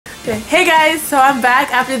Okay. Hey guys, so I'm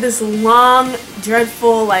back after this long,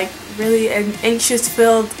 dreadful, like really an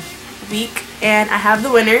anxious-filled week, and I have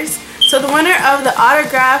the winners. So the winner of the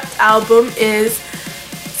autographed album is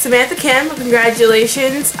Samantha Kim.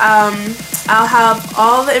 Congratulations. I'll have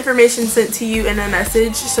all the information sent to you in a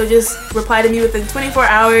message, so just reply to me within 24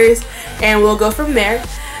 hours and we'll go from there.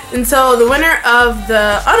 And so the winner of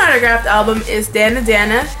the unautographed album is Dana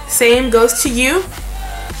Dana. Same goes to you.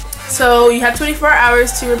 So you have 24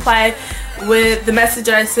 hours to reply with the message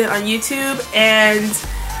that I sent on YouTube, and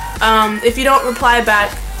if you don't reply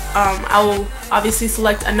back, I will obviously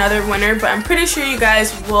select another winner, but I'm pretty sure you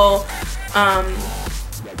guys will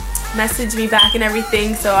message me back and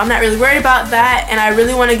everything, so I'm not really worried about that. And I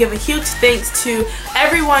really want to give a huge thanks to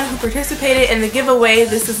everyone who participated in the giveaway.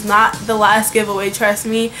 This is not the last giveaway, trust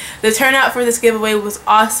me. The turnout for this giveaway was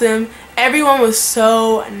awesome. Everyone was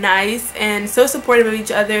so nice and so supportive of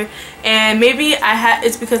each other, and maybe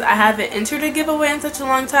it's because I haven't entered a giveaway in such a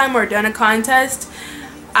long time or done a contest.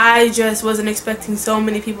 I just wasn't expecting so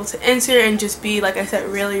many people to enter and just be, like I said,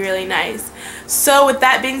 really nice. So with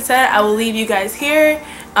that being said, I will leave you guys here.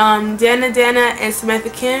 Dana Dana and Samantha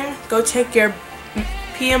Kim, go check your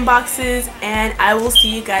PM boxes, and I will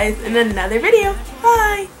see you guys in another video.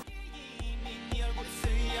 Bye!